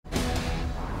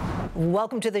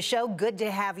Welcome to the show. Good to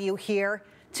have you here.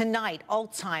 Tonight,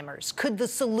 Alzheimer's. Could the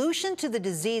solution to the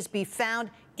disease be found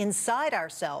inside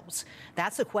ourselves?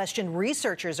 That's a question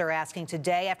researchers are asking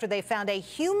today after they found a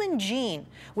human gene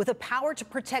with a power to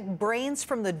protect brains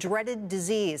from the dreaded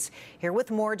disease. Here with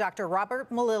more, Dr. Rolbert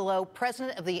Melillo,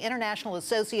 president of the International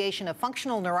Association of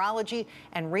Functional Neurology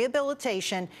and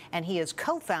Rehabilitation, and he is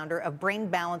co-founder of Brain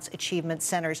Balance Achievement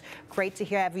Centers. Great to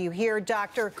have you here,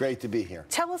 doctor. Great to be here.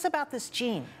 Tell us about this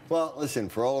gene. Well, listen,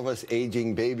 for all of us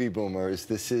aging baby boomers,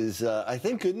 this is, I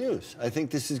think, good news. I think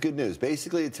this is good news.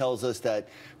 Basically, it tells us that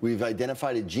we've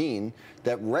identified a gene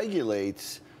that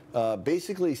regulates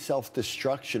basically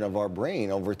self-destruction of our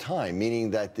brain over time,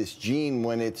 meaning that this gene,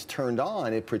 when it's turned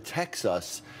on, it protects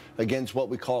us against what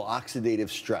we call oxidative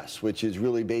stress, which is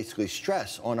really basically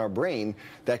stress on our brain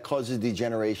that causes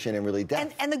degeneration and really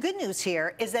death. And the good news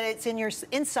here is that it's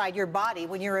inside your body.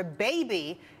 When you're a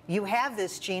baby, you have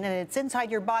this gene and it's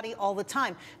inside your body all the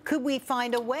time. Could we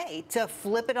find a way to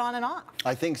flip it on and off?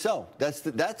 I think so.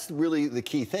 That's really the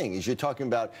key thing, is you're talking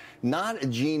about not a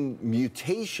gene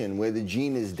mutation where the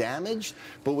gene is damaged,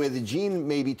 but where the gene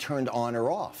may be turned on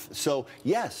or off. So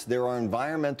yes, there are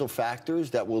environmental factors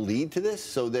that will lead to this.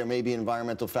 So there may be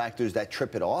environmental factors that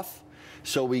trip it off.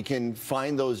 So we can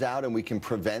find those out and we can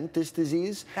prevent this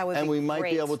disease. And we might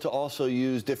be able to also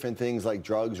use different things like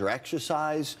drugs or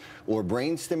exercise or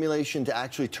brain stimulation to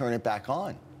actually turn it back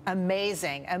on.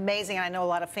 Amazing, amazing. I know a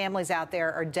lot of families out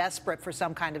there are desperate for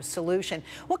some kind of solution.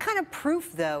 What kind of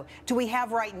proof, though, do we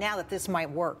have right now that this might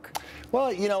work?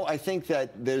 Well, you know, I think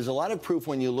that there's a lot of proof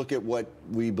when you look at what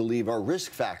we believe are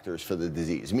risk factors for the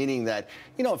disease, meaning that,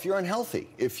 you know, if you're unhealthy,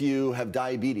 if you have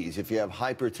diabetes, if you have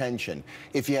hypertension,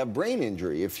 if you have brain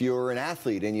injury, if you're an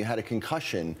athlete and you had a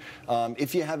concussion,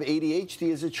 if you have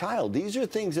ADHD as a child, these are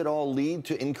things that all lead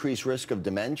to increased risk of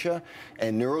dementia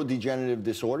and neurodegenerative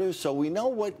disorders. So we know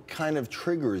what kind of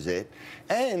triggers it.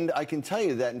 And I can tell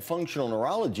you that in functional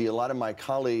neurology, a lot of my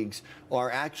colleagues are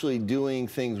actually doing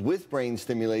things with brain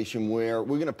stimulation where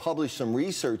we're going to publish some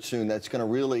research soon that's going to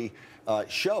really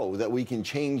show that we can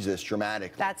change this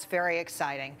dramatically. That's very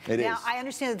exciting. It is. Now, I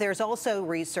understand that there's also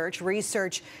research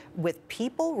with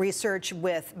people, research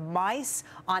with mice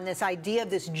on this idea of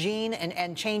this gene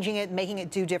and changing it, making it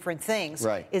do different things.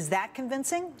 Right. Is that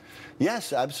convincing?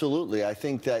 Yes, absolutely. I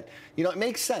think that, you know, it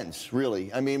makes sense,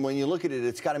 really. I mean, when you look at it,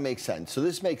 it's got to make sense. So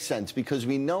this makes sense because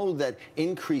we know that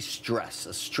increased stress,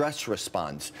 a stress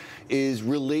response, is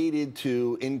related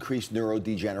to increased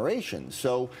neurodegeneration.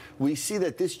 So we see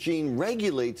that this gene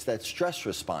regulates that stress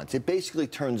response. It basically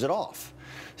turns it off.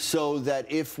 So that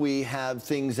if we have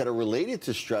things that are related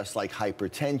to stress like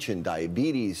hypertension,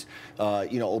 diabetes,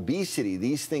 you know, obesity,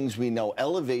 these things we know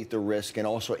elevate the risk and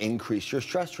also increase your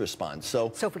stress response.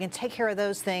 So if we can take care of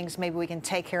those things, maybe we can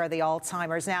take care of the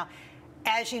Alzheimer's. Now,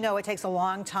 as you know, it takes a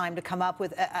long time to come up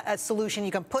with a solution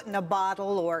you can put in a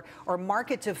bottle or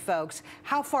market to folks.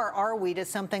 How far are we to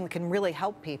something that can really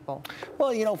help people?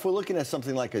 Well, you know, if we're looking at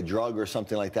something like a drug or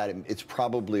something like that, it's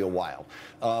probably a while.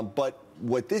 But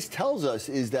what this tells us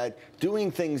is that doing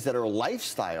things that are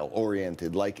lifestyle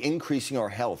oriented, like increasing our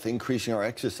health, increasing our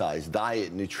exercise,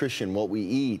 diet, nutrition, what we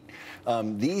eat,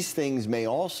 these things may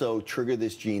also trigger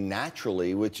this gene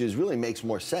naturally, which really makes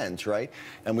more sense, right?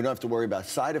 And we don't have to worry about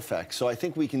side effects. So I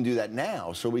think we can do that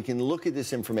now. So we can look at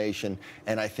this information,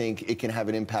 and I think it can have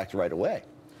an impact right away.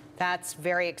 That's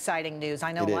very exciting news.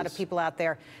 I know a lot of people out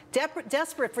there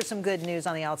desperate for some good news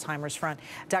on the Alzheimer's front.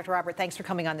 Dr. Rolbert, thanks for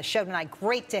coming on the show tonight.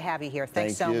 Great to have you here.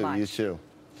 Thanks so much. You too.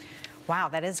 Wow,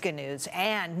 that is good news.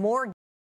 And more